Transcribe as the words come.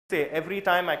say, every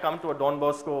time I come to a Don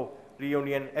Bosco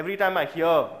reunion, every time I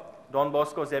hear Don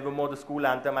Bosco's Evermore, the school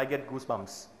anthem, I get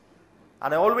goosebumps.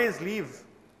 And I always leave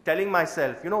telling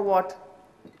myself, you know what?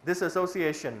 This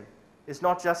association is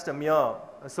not just a mere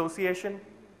association.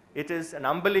 It is an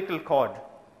umbilical cord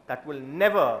that will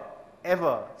never,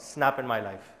 ever snap in my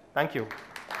life. Thank you.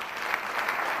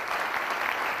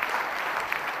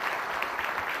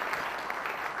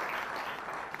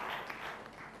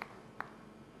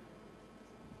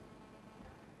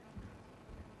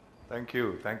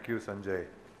 Thank you, Sanjay,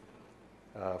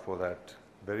 for that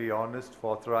very honest,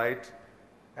 forthright,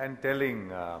 and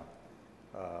telling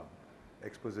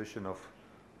exposition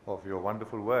of your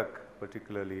wonderful work,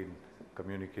 particularly in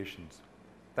communications.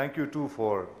 Thank you too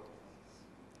for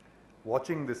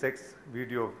watching the sex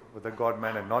video with the God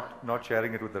Man and not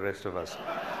sharing it with the rest of us.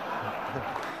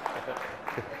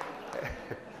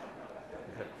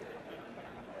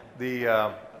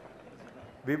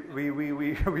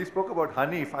 We spoke about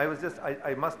Hanif.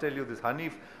 I must tell you this,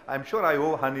 Hanif, I'm sure I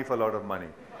owe Hanif a lot of money,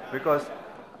 because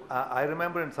I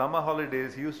remember in summer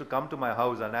holidays he used to come to my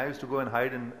house and I used to go and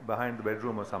hide behind the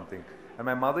bedroom or something. And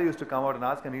my mother used to come out and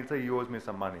ask, and he'd say he owes me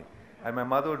some money. And my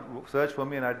mother would search for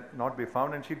me and I'd not be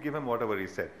found, and she'd give him whatever he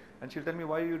said. And she'll tell me,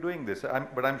 why are you doing this?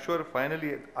 But I'm sure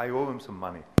finally I owe him some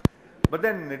money. But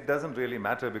then it doesn't really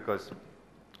matter, because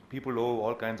people owe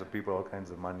all kinds of people all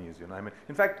kinds of monies, you know. I mean,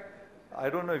 in fact, I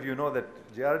don't know if you know that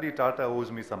J.R.D. Tata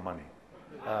owes me some money.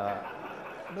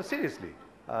 No, seriously.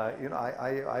 You know,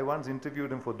 I once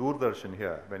interviewed him for Doordarshan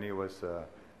here when he was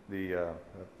the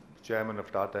chairman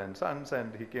of Tata and Sons,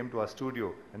 and he came to our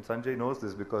studio. And Sanjay knows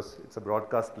this because it's a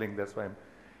broadcast link. That's why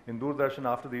in Doordarshan,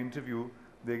 after the interview,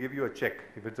 they give you a check.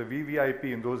 If it's a VVIP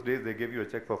in those days, they give you a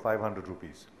check for 500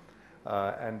 rupees.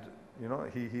 And you know,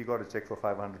 he got a check for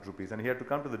 500 rupees, and he had to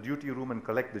come to the duty room and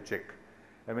collect the check.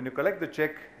 And when you collect the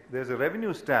check, there's a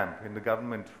revenue stamp in the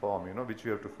government form, you know, which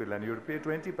you have to fill, and you have to pay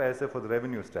 20 paise for the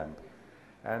revenue stamp.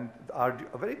 And a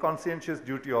very conscientious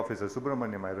duty officer,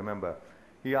 Subramaniam, I remember,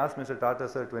 he asked Mr. Tata,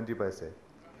 sir, 20 paise.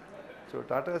 So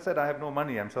Tata said, I have no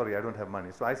money, I'm sorry, I don't have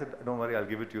money. So I said, don't worry, I'll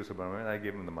give it to you, Subramaniam, and I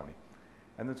gave him the money.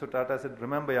 And then so Tata said,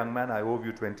 remember, young man, I owe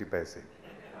you 20 paise.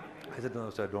 I said, no,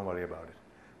 sir, don't worry about it.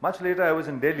 Much later, I was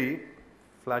in Delhi,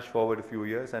 flash forward a few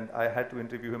years, and I had to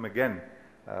interview him again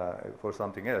for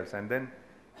something else. And then,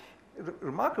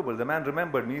 remarkable, the man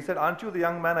remembered me. He said, aren't you the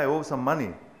young man I owe some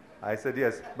money? I said,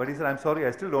 yes. But he said, I'm sorry,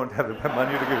 I still don't have the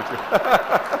money to give it to you.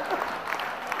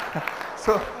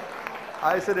 So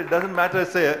I said, it doesn't matter,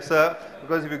 sir,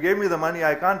 because if you gave me the money,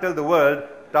 I can't tell the world,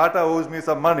 Tata owes me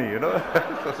some money, you know.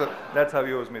 so that's how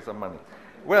he owes me some money.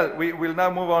 Well, we'll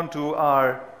now move on to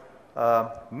our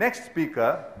next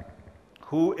speaker,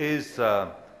 who is,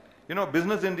 you know,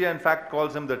 Business India in fact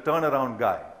calls him the turnaround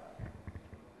guy,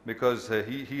 because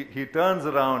he turns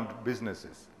around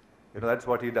businesses. You know, that's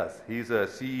what he does. He's a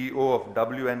CEO of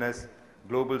WNS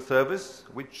Global Service,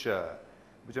 which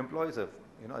employs a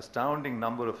astounding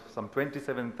number of some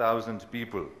 27,000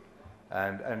 people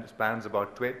and spans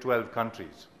about 12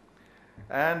 countries.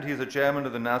 And he's a chairman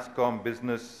of the NASSCOM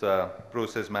Business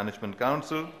Process Management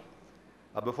Council.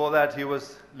 Before that, he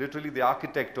was literally the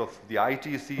architect of the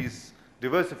ITC's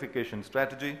diversification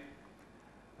strategy.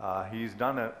 He's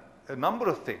done a number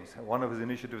of things, one of his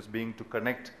initiatives being to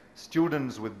connect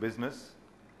students with business.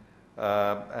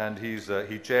 And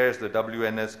he chairs the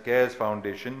WNS Cares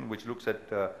Foundation, which looks at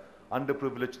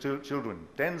underprivileged children,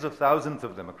 tens of thousands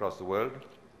of them across the world.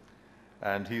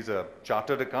 And he's a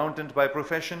chartered accountant by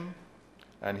profession,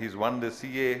 and he's won the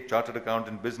CA Chartered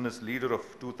Accountant Business Leader of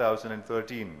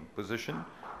 2013 position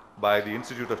by the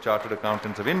Institute of Chartered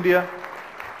Accountants of India.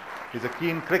 He's a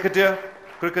keen cricketer,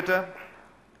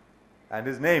 and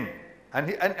his name, and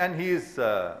he is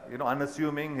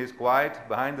unassuming, he's quiet,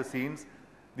 behind the scenes.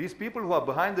 These people who are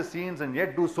behind the scenes and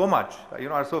yet do so much,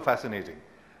 are so fascinating,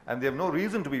 and they have no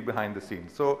reason to be behind the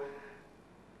scenes. So,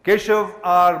 Keshav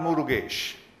R.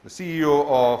 Murugesh, the CEO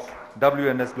of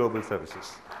WNS Global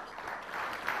Services.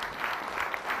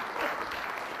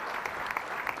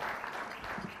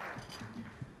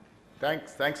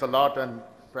 Thanks a lot, and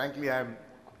frankly, I'm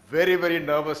very, very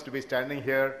nervous to be standing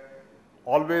here.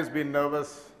 Always been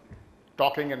nervous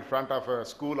talking in front of a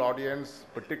school audience,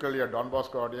 particularly a Don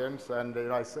Bosco audience, and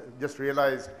I just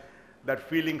realized that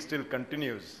feeling still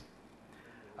continues.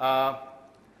 A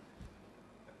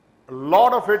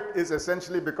lot of it is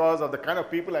essentially because of the kind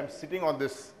of people I'm sitting on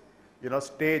this,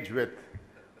 stage with.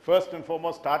 First and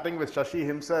foremost, starting with Shashi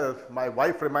himself, my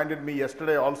wife reminded me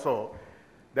yesterday also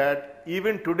that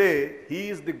even today, he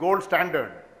is the gold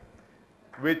standard,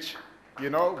 which,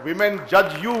 women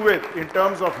judge you with in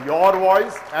terms of your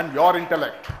voice and your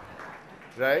intellect,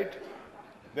 right?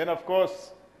 Then, of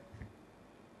course,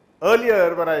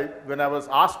 earlier when I was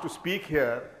asked to speak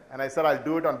here, and I said I'll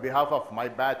do it on behalf of my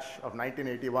batch of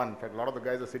 1981. In fact, a lot of the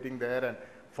guys are sitting there and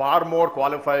far more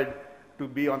qualified to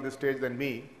be on this stage than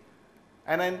me.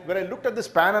 And when I looked at this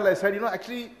panel, I said,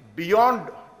 actually, beyond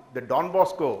the Don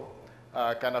Bosco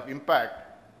kind of impact,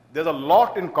 there's a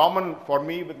lot in common for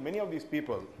me with many of these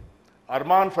people.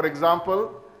 Arman, for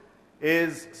example,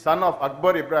 is son of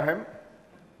Akbar Ibrahim,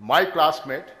 my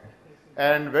classmate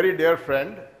and very dear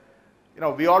friend.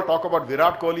 We all talk about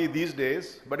Virat Kohli these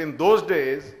days, but in those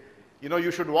days,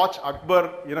 you should watch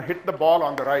Akbar, hit the ball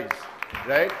on the rise,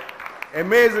 right?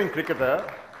 Amazing cricketer.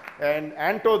 And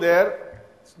Anto there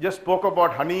just spoke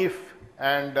about Hanif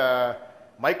and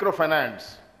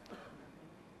microfinance.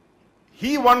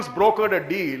 He once brokered a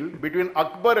deal between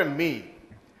Akbar and me,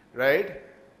 right?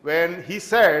 When he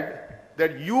said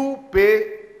that you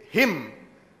pay him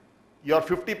your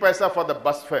 50 paisa for the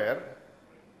bus fare,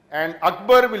 and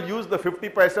Akbar will use the 50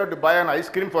 paisa to buy an ice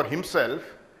cream for himself,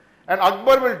 and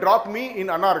Akbar will drop me in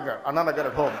Annagar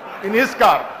at home, in his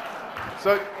car.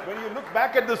 So when you look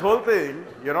back at this whole thing,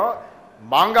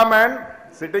 Manga Man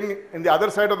sitting in the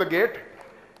other side of the gate,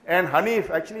 and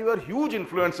Hanif actually were huge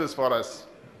influences for us.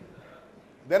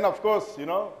 Then, of course,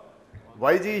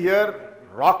 YG here,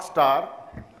 rock star.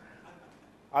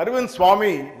 Arvind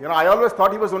Swamy, I always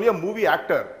thought he was only a movie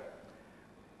actor.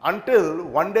 Until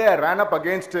one day I ran up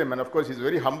against him, and of course he's a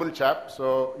very humble chap.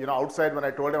 So, outside when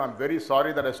I told him, I'm very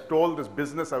sorry that I stole this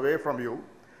business away from you.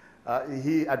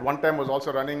 He at one time was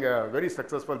also running a very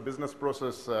successful business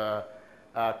process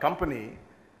company.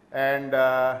 And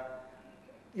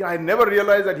I never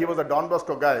realized that he was a Don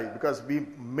Bosco guy, because we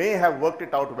may have worked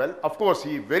it out well. Of course,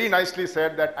 he very nicely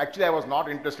said that actually I was not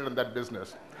interested in that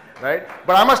business, right?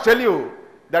 But I must tell you,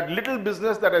 that little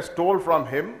business that I stole from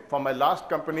him, from my last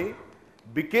company,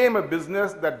 became a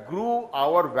business that grew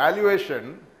our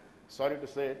valuation, sorry to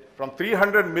say it, from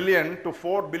 300 million to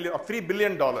 $3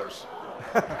 billion.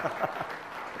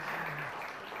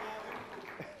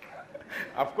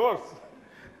 Of course.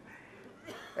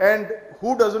 And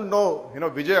who doesn't know,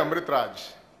 Vijay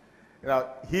Amritraj?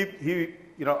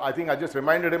 I think I just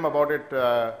reminded him about it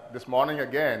this morning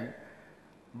again,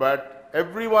 but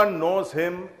everyone knows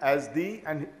him as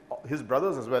and his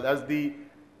brothers as well, as the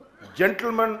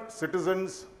gentleman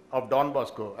citizens of Don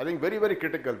Bosco. I think very, very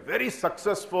critical, very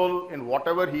successful in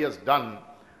whatever he has done,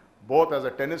 both as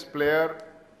a tennis player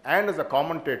and as a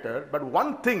commentator. But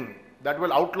one thing that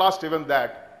will outlast even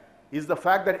that is the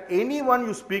fact that anyone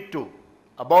you speak to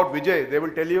about Vijay, they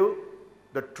will tell you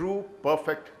the true,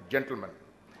 perfect gentleman,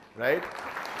 right?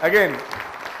 Again,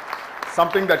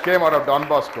 something that came out of Don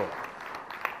Bosco.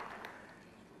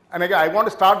 And again, I want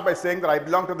to start by saying that I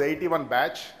belong to the 81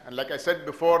 batch. And like I said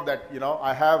before, that,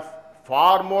 I have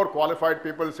far more qualified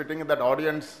people sitting in that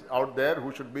audience out there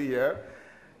who should be here.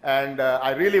 And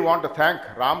I really want to thank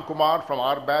Ram Kumar from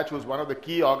our batch, who's one of the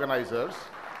key organizers.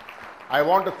 I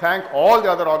want to thank all the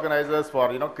other organizers for,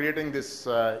 creating this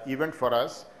event for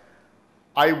us.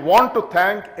 I want to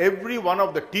thank every one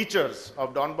of the teachers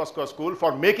of Don Bosco School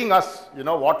for making us,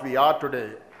 what we are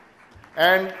today.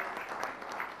 And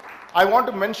I want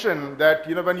to mention that,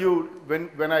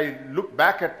 when I look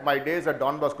back at my days at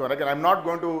Don Bosco, and again, I'm not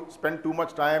going to spend too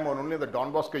much time on only the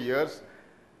Don Bosco years.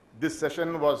 This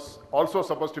session was also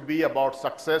supposed to be about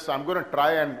success. I'm going to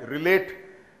try and relate,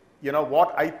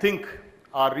 what I think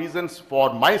are reasons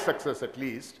for my success, at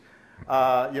least,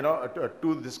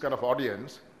 to this kind of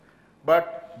audience.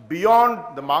 But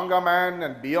beyond the Manga Man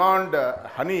and beyond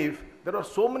Hanif, there are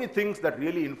so many things that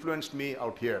really influenced me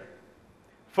out here.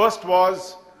 First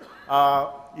was,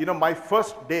 my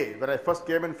first day when I first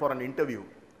came in for an interview.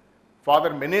 Father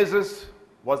Menezes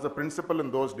was the principal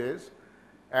in those days,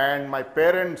 and my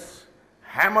parents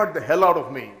hammered the hell out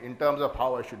of me in terms of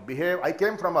how I should behave. I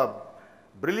came from a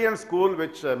brilliant school,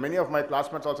 which many of my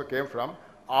classmates also came from,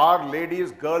 Our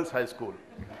Ladies Girls High School,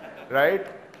 right?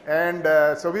 And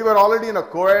so we were already in a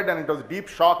co-ed, and it was deep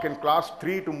shock in class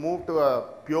 3 to move to a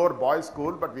pure boys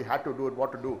school, but we had to do it,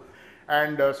 what to do.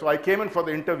 And so I came in for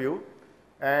the interview,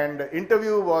 and the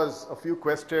interview was a few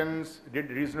questions, did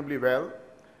reasonably well.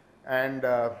 And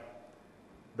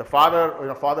the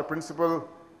father principal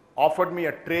offered me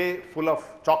a tray full of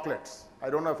chocolates. I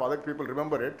don't know if other people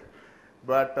remember it,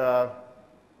 but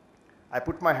I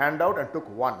put my hand out and took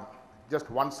one, just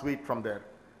one sweet from there.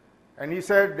 And he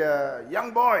said,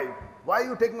 young boy, why are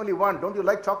you taking only one? Don't you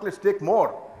like chocolates? Take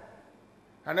more.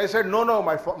 And I said, no,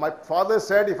 my father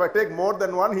said if I take more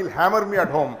than one, he'll hammer me at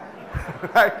home.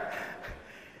 Right?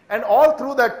 And all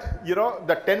through that,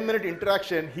 the 10-minute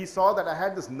interaction, he saw that I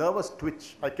had this nervous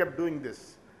twitch. I kept doing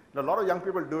this. A lot of young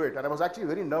people do it, and I was actually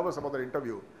very nervous about the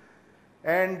interview.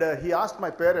 And he asked my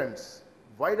parents,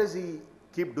 why does he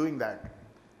keep doing that?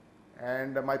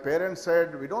 And my parents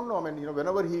said, we don't know. I mean,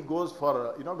 whenever he goes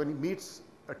for, when he meets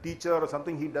a teacher or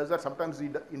something, he does that. Sometimes he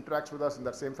interacts with us in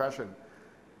that same fashion.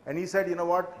 And he said, you know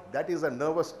what, that is a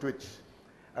nervous twitch.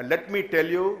 And let me tell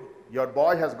you, your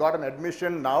boy has got an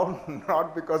admission now,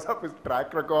 not because of his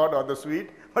track record or the suite,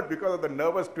 but because of the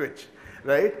nervous twitch,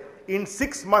 right? In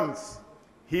 6 months,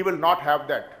 he will not have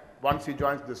that once he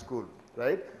joins the school,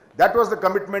 right? That was the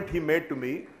commitment he made to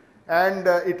me, and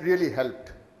it really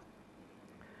helped.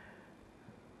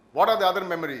 What are the other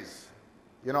memories?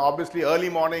 Obviously early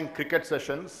morning cricket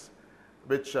sessions,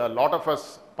 which a lot of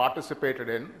us participated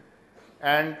in.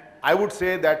 And I would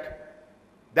say that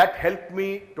that helped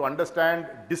me to understand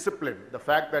discipline. The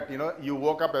fact that, you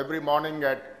woke up every morning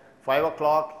at 5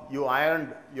 o'clock, you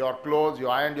ironed your clothes, you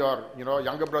ironed your,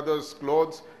 younger brother's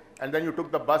clothes, and then you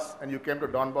took the bus and you came to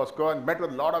Don Bosco and met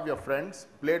with a lot of your friends,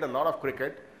 played a lot of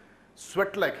cricket,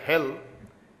 sweat like hell.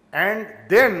 And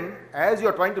then, as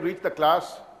you're trying to reach the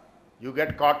class, you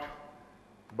get caught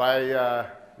by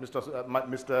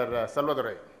Mr.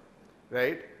 Salvadore,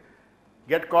 right?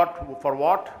 Get caught for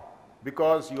what?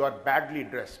 Because you are badly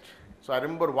dressed. So I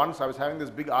remember once I was having this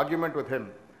big argument with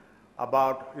him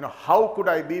about, how could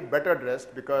I be better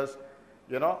dressed? Because,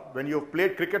 when you've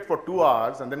played cricket for 2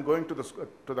 hours and then going to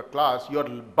the class, you're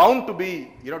bound to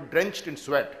be, drenched in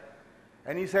sweat.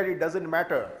 And he said, it doesn't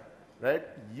matter, right?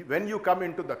 When you come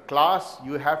into the class,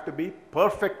 you have to be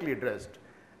perfectly dressed.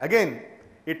 Again,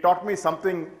 it taught me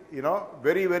something,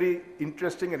 very, very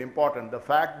interesting and important. The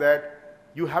fact that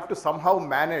you have to somehow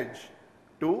manage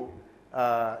to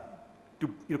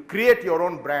create your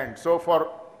own brand. So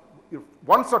for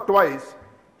once or twice,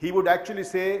 he would actually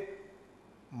say,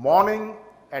 morning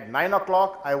at 9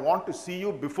 o'clock, I want to see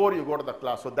you before you go to the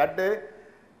class. So that day,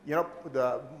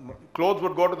 the clothes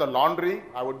would go to the laundry.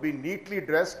 I would be neatly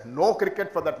dressed, no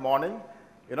cricket for that morning.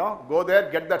 Go there,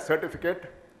 get that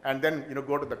certificate, and then,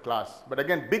 go to the class. But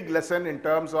again, big lesson in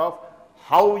terms of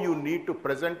how you need to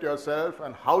present yourself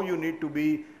and how you need to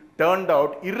be turned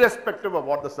out irrespective of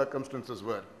what the circumstances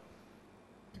were.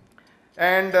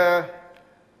 And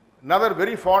another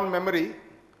very fond memory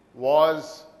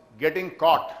was getting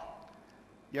caught,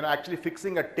 actually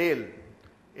fixing a tail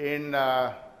in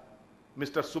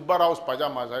Mr. Subba Rao's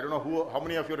pajamas. I don't know how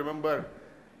many of you remember,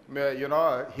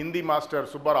 Hindi master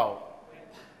Subba Rao,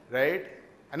 right?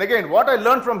 And again, what I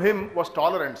learned from him was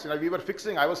tolerance.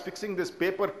 I was fixing this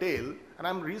paper tail, and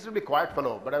I'm a reasonably quiet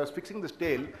fellow, but I was fixing this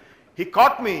tail. He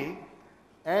caught me,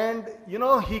 and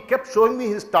he kept showing me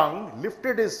his tongue,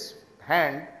 lifted his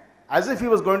hand as if he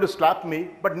was going to slap me,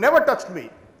 but never touched me,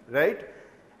 right?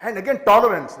 And again,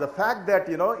 tolerance. The fact that,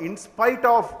 in spite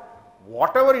of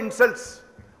whatever insults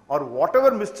or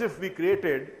whatever mischief we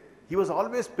created, he was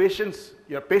always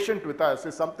patient with us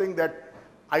is something that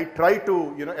I try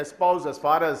to, espouse as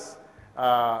far as,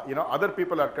 other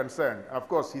people are concerned. Of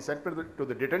course, he sent me to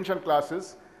the detention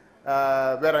classes,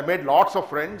 where I made lots of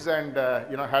friends and,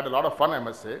 had a lot of fun, I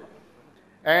must say.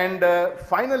 And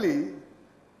finally,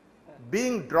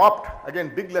 being dropped,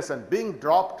 again, big lesson, being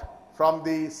dropped from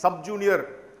the sub-junior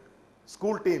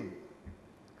school team.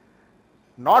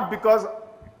 Not because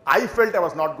I felt I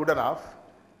was not good enough,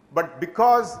 but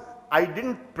because I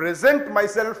didn't present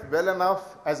myself well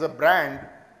enough as a brand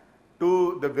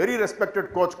to the very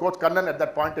respected Coach Kannan at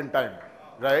that point in time,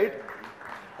 right?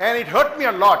 And it hurt me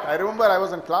a lot. I remember I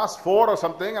was in class 4 or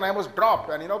something and I was dropped.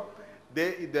 And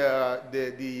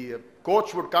the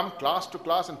coach would come class to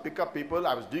class and pick up people.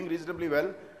 I was doing reasonably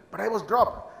well, but I was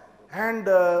dropped. And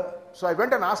so I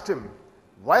went and asked him,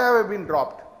 why have I been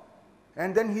dropped?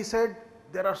 And then he said,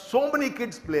 there are so many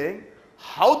kids playing.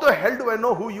 How the hell do I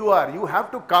know who you are? You have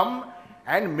to come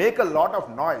and make a lot of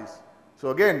noise.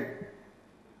 So again,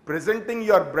 presenting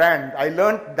your brand, I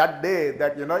learned that day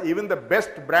that, even the best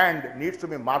brand needs to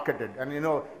be marketed. And,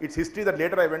 it's history that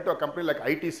later I went to a company like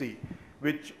ITC,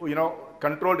 which,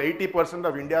 controlled 80%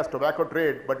 of India's tobacco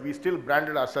trade, but we still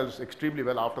branded ourselves extremely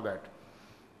well after that.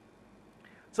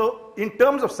 So in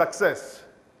terms of success,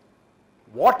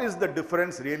 what is the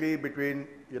difference really between,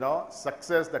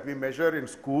 success that we measure in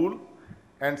school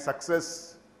and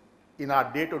success in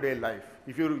our day-to-day life?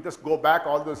 If you just go back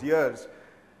all those years,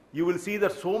 you will see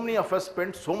that so many of us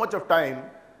spend so much of time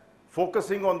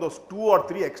focusing on those 2 or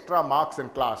 3 extra marks in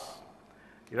class,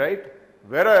 right?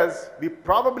 Whereas we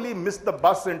probably missed the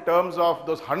bus in terms of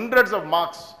those hundreds of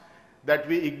marks that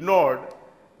we ignored,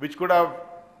 which could have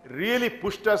really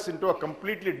pushed us into a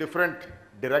completely different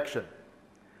direction.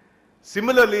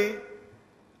 Similarly,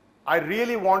 I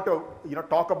really want to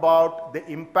talk about the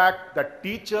impact that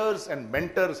teachers and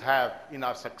mentors have in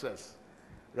our success,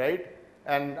 right?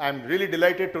 And I'm really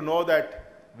delighted to know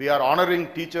that we are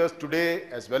honoring teachers today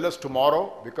as well as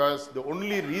tomorrow, because the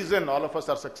only reason all of us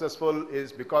are successful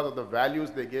is because of the values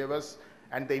they gave us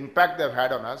and the impact they've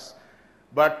had on us.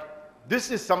 But this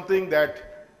is something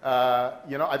that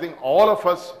I think all of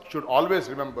us should always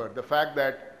remember, the fact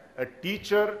that a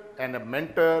teacher and a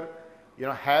mentor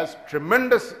has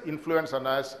tremendous influence on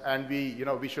us, and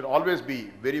we should always be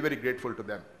very, very grateful to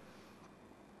them.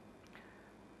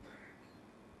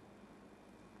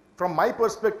 From my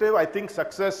perspective, I think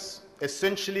success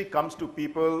essentially comes to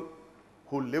people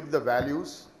who live the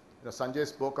values. Sanjay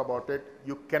spoke about it.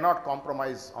 You cannot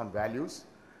compromise on values.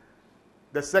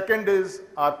 The second is,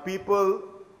 are people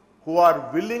who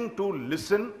are willing to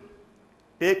listen,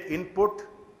 take input,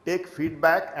 take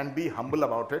feedback, and be humble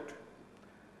about it.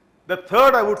 The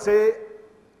third, I would say,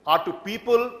 are to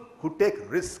people who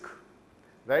take risk,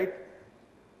 right?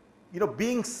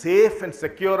 Being safe and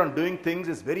secure and doing things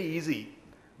is very easy,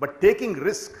 but taking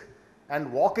risk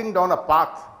and walking down a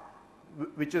path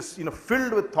which is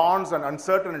filled with thorns and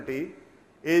uncertainty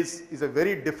is a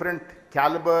very different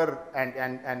caliber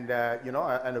and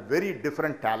a very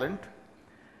different talent.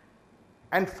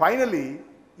 And finally,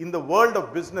 in the world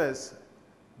of business,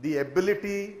 the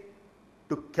ability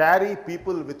to carry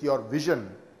people with your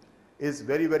vision is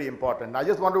very, very important. I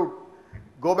just want to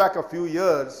go back a few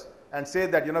years and say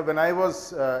that, when I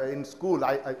was in school,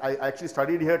 I actually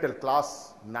studied here till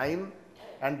class 9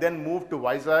 and then moved to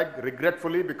Vizag,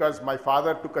 regretfully, because my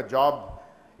father took a job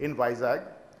in Vizag.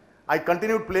 I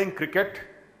continued playing cricket.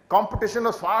 Competition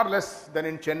was far less than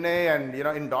in Chennai and,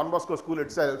 in Don Bosco school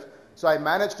itself. So I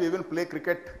managed to even play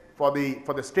cricket for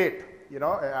the state, in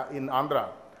Andhra.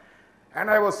 And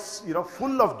I was,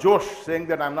 full of josh, saying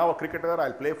that I'm now a cricketer,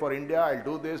 I'll play for India, I'll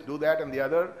do this, do that, and the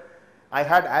other. I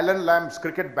had Alan Lamb's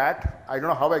cricket bat. I don't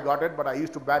know how I got it, but I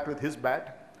used to bat with his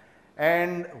bat.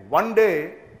 And one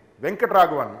day, Venkat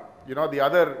Raghavan,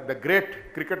 the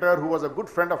great cricketer who was a good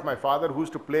friend of my father, who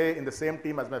used to play in the same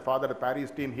team as my father, the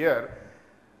Paris team here,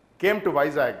 came to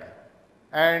Vizag.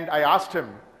 And I asked him,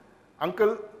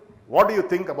 Uncle, what do you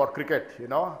think about cricket?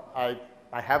 I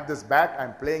have this bat,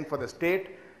 I'm playing for the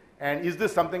state. And is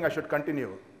this something I should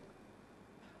continue?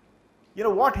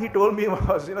 What he told me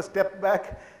was, step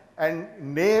back and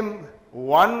name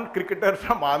one cricketer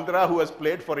from Andhra who has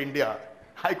played for India.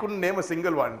 I couldn't name a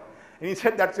single one. And he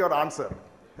said, that's your answer,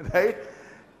 right?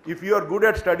 If you are good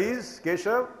at studies,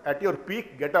 Keshav, at your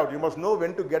peak, get out. You must know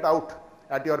when to get out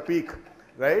at your peak,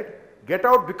 right? Get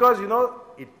out because,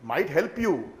 it might help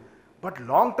you. But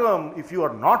long term, if you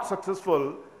are not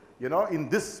successful, in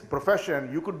this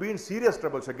profession, you could be in serious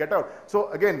trouble, so get out.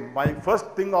 So again, my first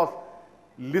thing of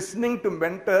listening to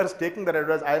mentors, taking that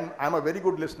advice, I'm a very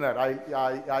good listener.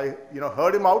 I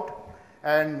heard him out,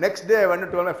 and next day I went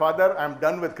and told my father, I'm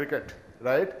done with cricket,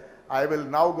 right? I will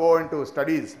now go into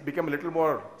studies, become a little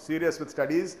more serious with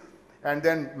studies, and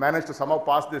then managed to somehow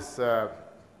pass this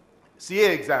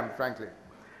CA exam, frankly.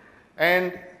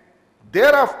 And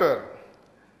thereafter,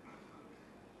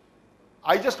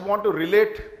 I just want to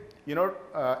relate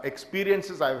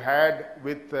experiences I've had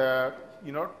with,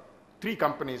 3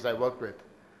 companies I worked with.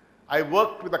 I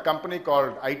worked with a company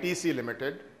called ITC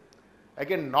Limited.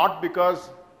 Again, not because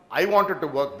I wanted to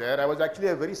work there. I was actually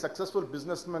a very successful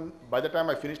businessman by the time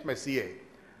I finished my CA.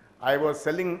 I was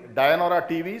selling Dianora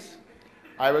TVs.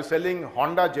 I was selling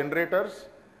Honda generators.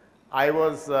 I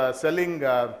was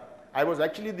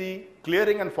actually the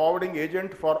clearing and forwarding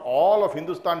agent for all of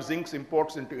Hindustan Zinc's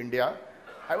imports into India.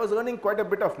 I was earning quite a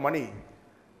bit of money,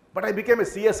 but I became a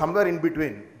CA somewhere in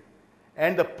between.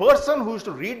 And the person who used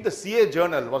to read the CA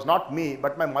journal was not me,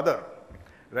 but my mother,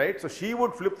 right? So she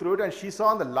would flip through it and she saw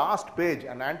on the last page,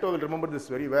 and Anto will remember this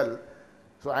very well.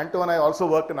 So Anto and I also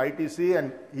worked in ITC,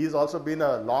 and he's also been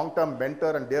a long-term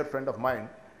mentor and dear friend of mine.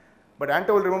 But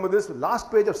Anto will remember this,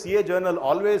 last page of CA journal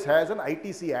always has an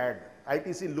ITC ad,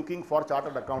 ITC looking for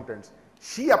chartered accountants.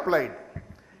 She applied,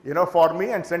 for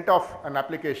me and sent off an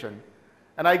application.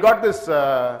 And I got this,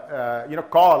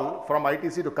 call from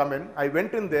ITC to come in. I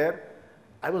went in there.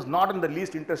 I was not in the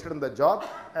least interested in the job.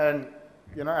 And,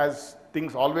 as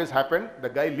things always happen, the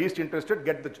guy least interested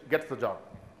gets the job.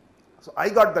 So I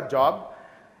got the job.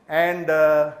 And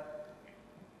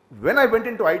when I went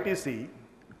into ITC,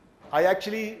 I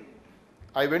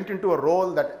went into a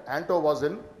role that Anto was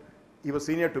in. He was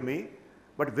senior to me.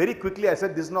 But very quickly I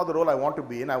said, this is not the role I want to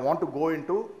be in. I want to go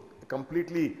into a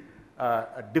completely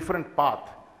a different path.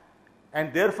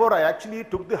 And therefore, I actually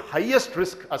took the highest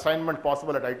risk assignment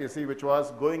possible at ITC, which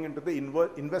was going into the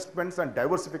investments and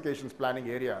diversifications planning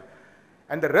area.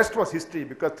 And the rest was history,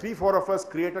 because 3-4 of us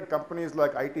created companies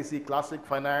like ITC Classic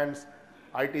Finance,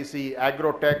 ITC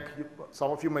Agrotech.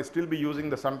 Some of you may still be using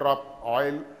the Sundrop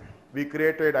oil. We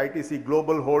created ITC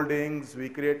Global Holdings. We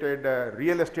created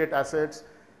real estate assets.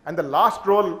 And the last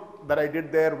role that I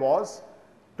did there was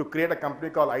to create a company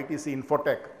called ITC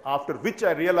Infotech, after which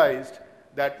I realized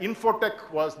that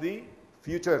Infotech was the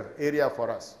future area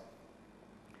for us.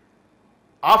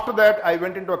 After that, I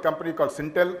went into a company called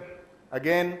Sintel.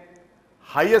 Again,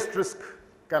 highest risk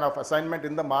kind of assignment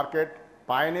in the market,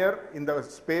 pioneer in the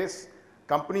space.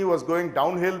 Company was going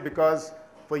downhill because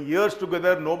for years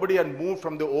together, nobody had moved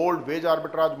from the old wage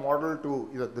arbitrage model to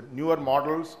the newer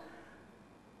models.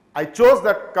 I chose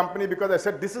that company because I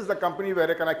said, this is the company where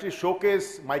I can actually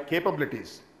showcase my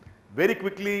capabilities. Very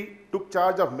quickly took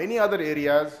charge of many other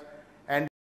areas